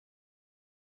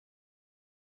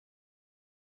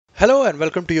Hello and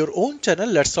welcome to your own channel.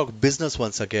 Let's talk business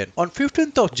once again. On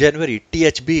 15th of January,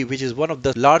 THB, which is one of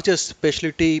the largest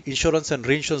specialty insurance and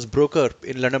reinsurance broker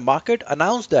in London market,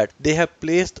 announced that they have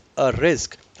placed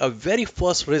a very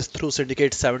first risk through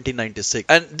Syndicate 1796,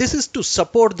 and this is to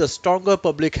support the stronger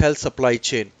public health supply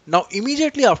chain. Now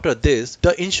immediately after this,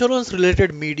 the insurance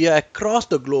related media across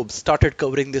the globe started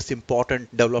covering this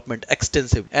important development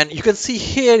extensively, and you can see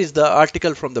here is the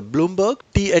article from the Bloomberg.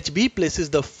 THB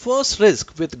places the first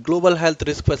risk with global health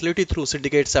risk facility through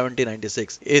Syndicate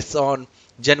 1796. It's on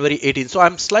January 18. So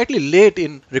I'm slightly late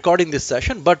in recording this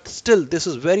session, but still this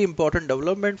is very important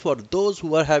development for those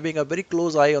who are having a very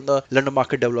close eye on the London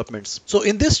market developments. So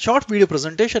in this short video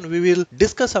presentation, we will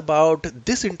discuss about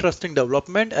this interesting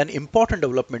development and important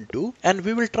development too, and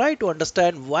we will try to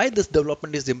understand why this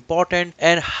development is important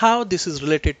and how this is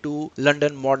related to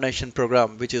London modernization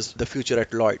program, which is the future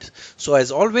at Lloyd's. So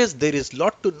as always, there is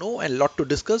lot to know and lot to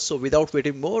discuss. So without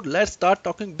waiting more, let's start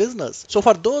talking business. So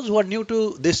for those who are new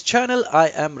to this channel,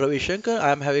 I am Ravi Shankar.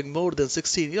 I am having more than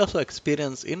 16 years of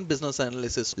experience in business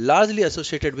analysis, largely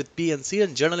associated with P&C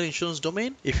and general insurance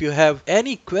domain. If you have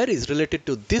any queries related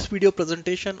to this video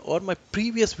presentation or my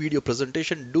previous video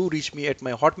presentation, do reach me at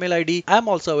my Hotmail ID. I am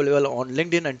also available on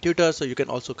LinkedIn and Twitter, so you can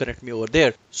also connect me over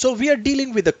there. So we are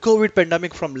dealing with the COVID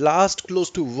pandemic from last close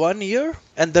to 1 year,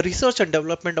 and the research and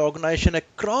development organization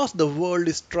across the world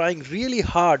is trying really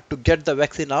hard to get the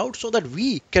vaccine out so that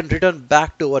we can return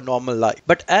back to our normal life.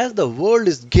 But as the world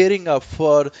is gearing up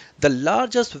for the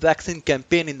largest vaccine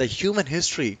campaign in the human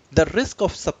history, the risk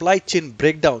of supply chain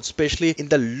breakdown, especially in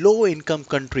the low income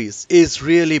countries, is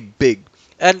really big.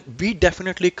 And we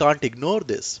definitely can't ignore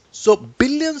this. So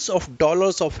billions of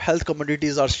dollars of health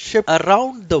commodities are shipped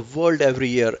around the world every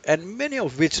year, and many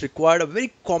of which require a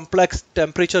very complex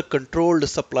temperature controlled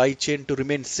supply chain to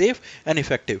remain safe and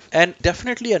effective. And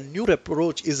definitely a new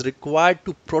approach is required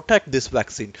to protect this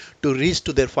vaccine to reach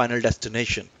to their final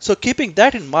destination. So keeping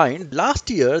that in mind, last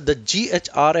year the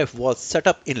GHRF was set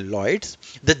up in Lloyd's.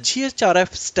 The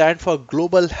GHRF stands for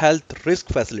Global Health Risk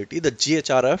Facility. The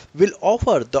GHRF will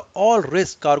offer the all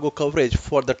risk cargo coverage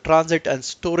for the transit and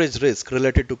storage risk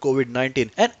related to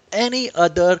COVID-19 and any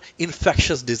other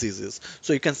infectious diseases.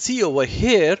 So you can see over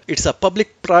here, it's a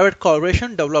public-private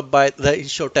collaboration developed by the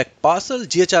InsurTech Parcel.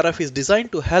 GHRF is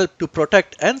designed to help to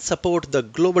protect and support the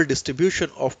global distribution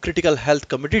of critical health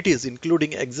commodities,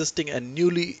 including existing and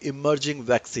newly emerging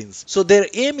vaccines. So their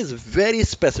aim is very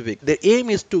specific. Their aim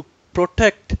is to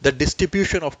protect the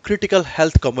distribution of critical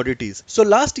health commodities. So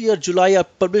last year, July, I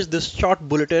published this short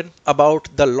bulletin about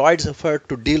the Lloyd's effort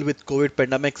to deal with COVID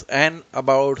pandemics and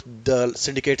about the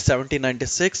Syndicate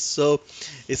 1796. So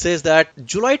it says that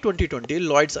July 2020,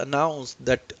 Lloyd's announced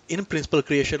that in principle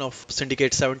creation of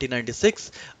Syndicate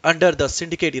 1796 under the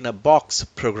Syndicate in a Box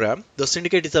program. The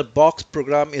Syndicate is a Box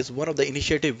program is one of the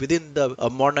initiatives within the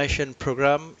modernization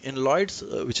program in Lloyd's,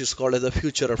 which is called as the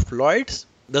Future of Lloyd's.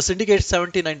 The Syndicate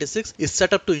 1796 is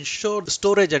set up to ensure the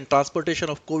storage and transportation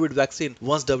of COVID vaccine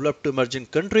once developed to emerging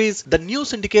countries. The new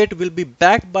syndicate will be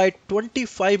backed by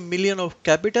 25 million of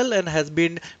capital and has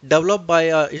been developed by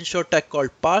an insurtech called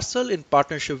Parcel in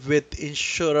partnership with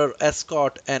insurer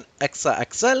Escort and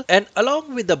AXA XL, and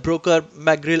along with the broker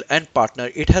McGrill and partner.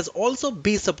 It has also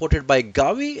been supported by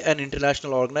Gavi, an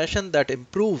international organization that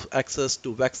improves access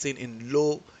to vaccine in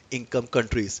low income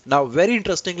countries. Now very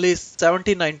interestingly,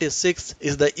 1796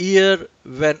 is the year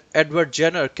when Edward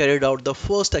Jenner carried out the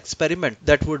first experiment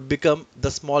that would become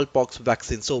the smallpox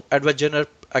vaccine. So Edward Jenner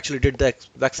actually did the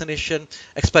vaccination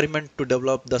experiment to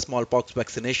develop the smallpox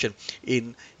vaccination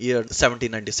in year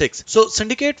 1796. So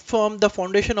Syndicate formed the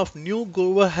foundation of new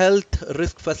global health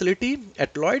risk facility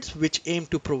at Lloyd's, which aim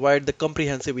to provide the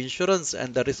comprehensive insurance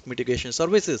and the risk mitigation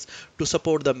services to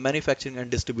support the manufacturing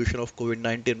and distribution of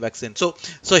COVID-19 vaccine. So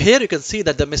here you can see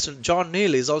that the Mr. John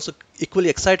Neal is also equally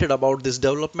excited about this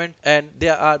development, and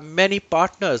there are many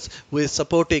partners who is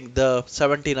supporting the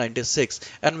 1796,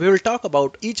 and we will talk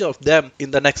about each of them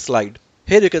in the next slide.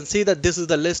 Here you can see that this is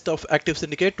the list of active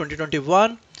syndicate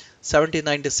 2021.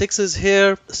 1796 is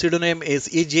here. Pseudonym is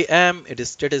EGM. It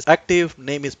is status active.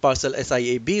 Name is Parcel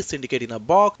SIAB. Syndicate in a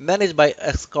Box. Managed by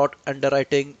Escort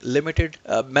Underwriting Limited.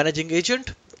 Managing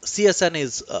agent. CSN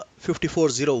is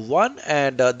 5401,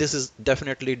 and this is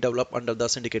definitely developed under the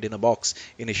Syndicate in a Box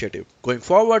initiative. Going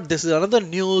forward, this is another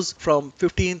news from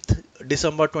 15th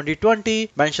December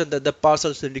 2020, mentioned that the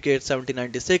Parcel Syndicate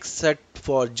 1796 set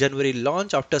for January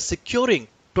launch after securing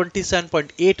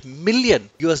 $27.8 million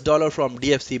from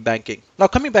DFC banking. Now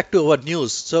coming back to our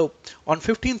news, so on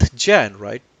 15th Jan,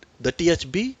 right, the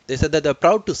THB. They said that they're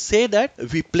proud to say that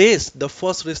we placed the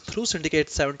first risk through Syndicate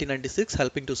 1796,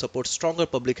 helping to support stronger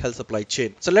public health supply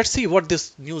chain. So let's see what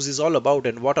this news is all about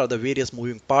and what are the various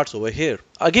moving parts over here.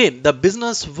 Again, the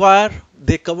Business Wire,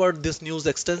 they covered this news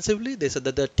extensively. They said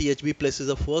that the THB places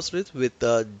the first risk with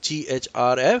the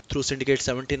GHRF through Syndicate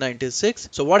 1796.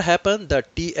 So what happened? The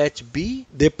THB,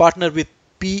 they partnered with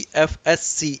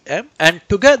PFSCM, and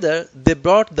together they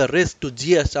brought the risk to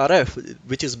GHRF,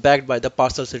 which is backed by the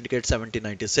Parcel Syndicate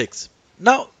 1796.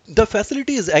 Now, the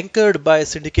facility is anchored by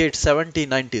Syndicate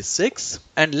 1796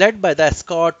 and led by the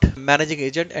Escort managing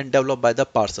agent and developed by the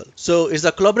Parcel. So it's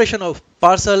a collaboration of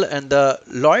Parcel and the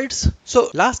Lloyds. So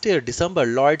last year, December,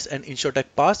 Lloyds and Insurtech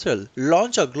Parcel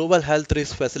launched a global health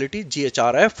risk facility,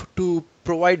 GHRF, to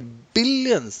provide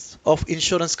billions of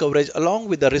insurance coverage along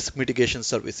with the risk mitigation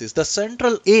services. The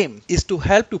central aim is to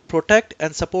help to protect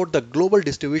and support the global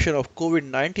distribution of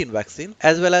COVID-19 vaccine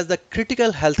as well as the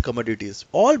critical health commodities.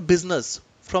 All business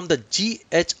from the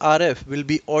GHRF will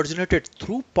be originated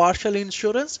through partial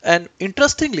insurance, and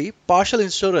interestingly, partial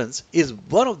insurance is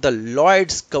one of the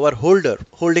Lloyd's cover holder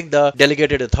holding the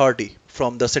delegated authority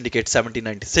from the Syndicate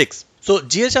 1796. So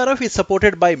GHRF is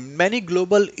supported by many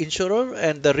global insurer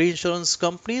and the reinsurance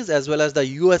companies as well as the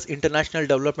US International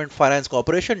Development Finance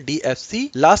Corporation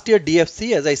DFC. Last year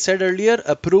DFC, as I said earlier,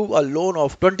 approved a loan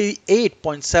of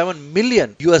 $28.7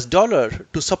 million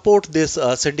to support this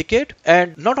syndicate,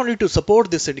 and not only to support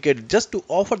this syndicate, just to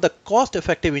offer the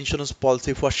cost-effective insurance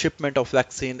policy for shipment of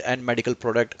vaccine and medical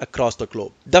product across the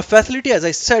globe. The facility, as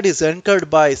I said, is anchored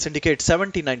by Syndicate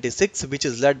 1796, which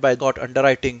is led by Scott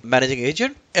Underwriting Managing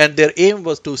Agent, and their aim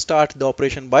was to start the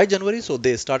operation by January, so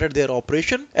they started their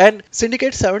operation. And Syndicate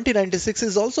 1796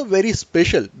 is also very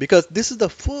special because this is the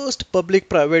first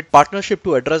public-private partnership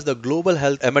to address the global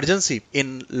health emergency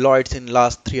in Lloyd's in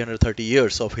last 330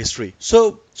 years of history.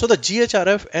 So the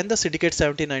GHRF and the Syndicate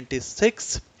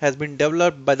 1796 has been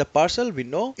developed by the Parcel, we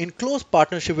know, in close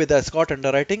partnership with the Scott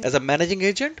Underwriting as a managing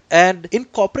agent and in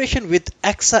cooperation with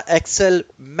AXA XL,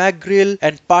 McGrail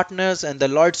and Partners and the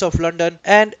Lloyds of London,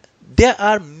 and there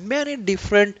are many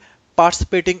different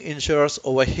participating insurers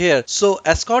over here. So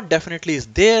Escort definitely is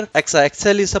there, AXA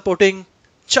XL is supporting,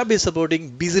 Chubb is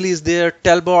supporting, Beazley is there,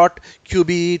 Talbot,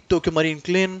 QBE, Tokio Marine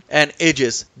Clean and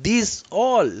Aegis. These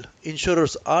all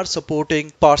insurers are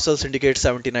supporting Parcel Syndicate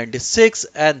 1796,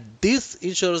 and these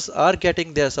insurers are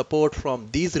getting their support from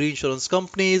these reinsurance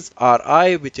companies,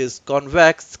 RI, which is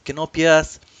Convex,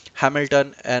 Canopias,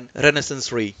 Hamilton and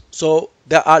Renaissance Re. So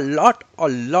there are a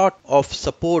lot of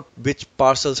support which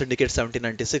Parcel Syndicate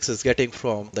 1796 is getting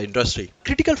from the industry.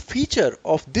 Critical feature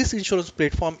of this insurance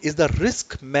platform is the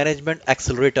Risk Management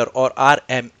Accelerator or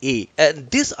RMA, and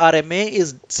this RMA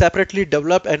is separately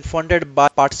developed and funded by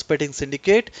participating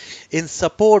syndicate in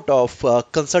support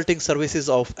of consulting services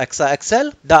of AXA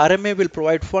XL. The RMA will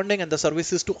provide funding and the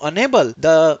services to enable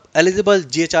the eligible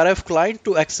GHRF client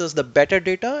to access the better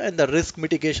data and the risk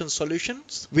mitigation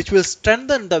solutions, which will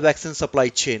strengthen the vaccine supply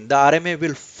chain. The RMA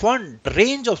will fund a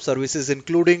range of services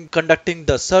including conducting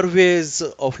the surveys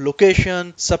of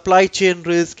location, supply chain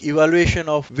risk, evaluation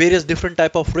of various different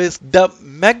type of risk. The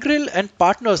McGrail and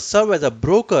Partners serve as a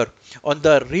broker on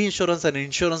the reinsurance and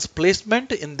insurance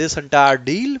placement in this entire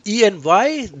deal.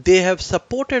 E&Y, they have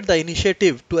supported the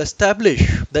initiative to establish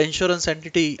the insurance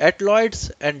entity at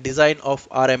Lloyd's and design of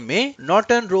RMA.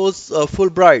 Norton Rose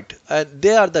Fulbright, and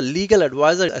they are the legal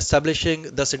advisor establishing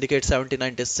the Syndicate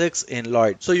 1796 in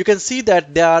Lloyd's. So you can see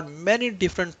that there are many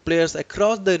different players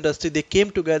across the industry. They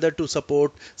came together to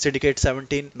support Syndicate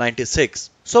 1796.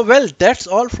 So well, that's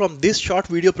all from this short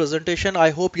video presentation. I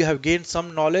hope you have gained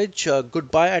some knowledge.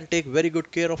 Goodbye and take very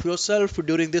good care of yourself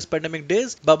during these pandemic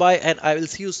days. Bye bye, and I will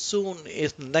see you soon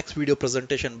in the next video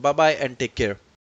presentation. Bye bye and take care.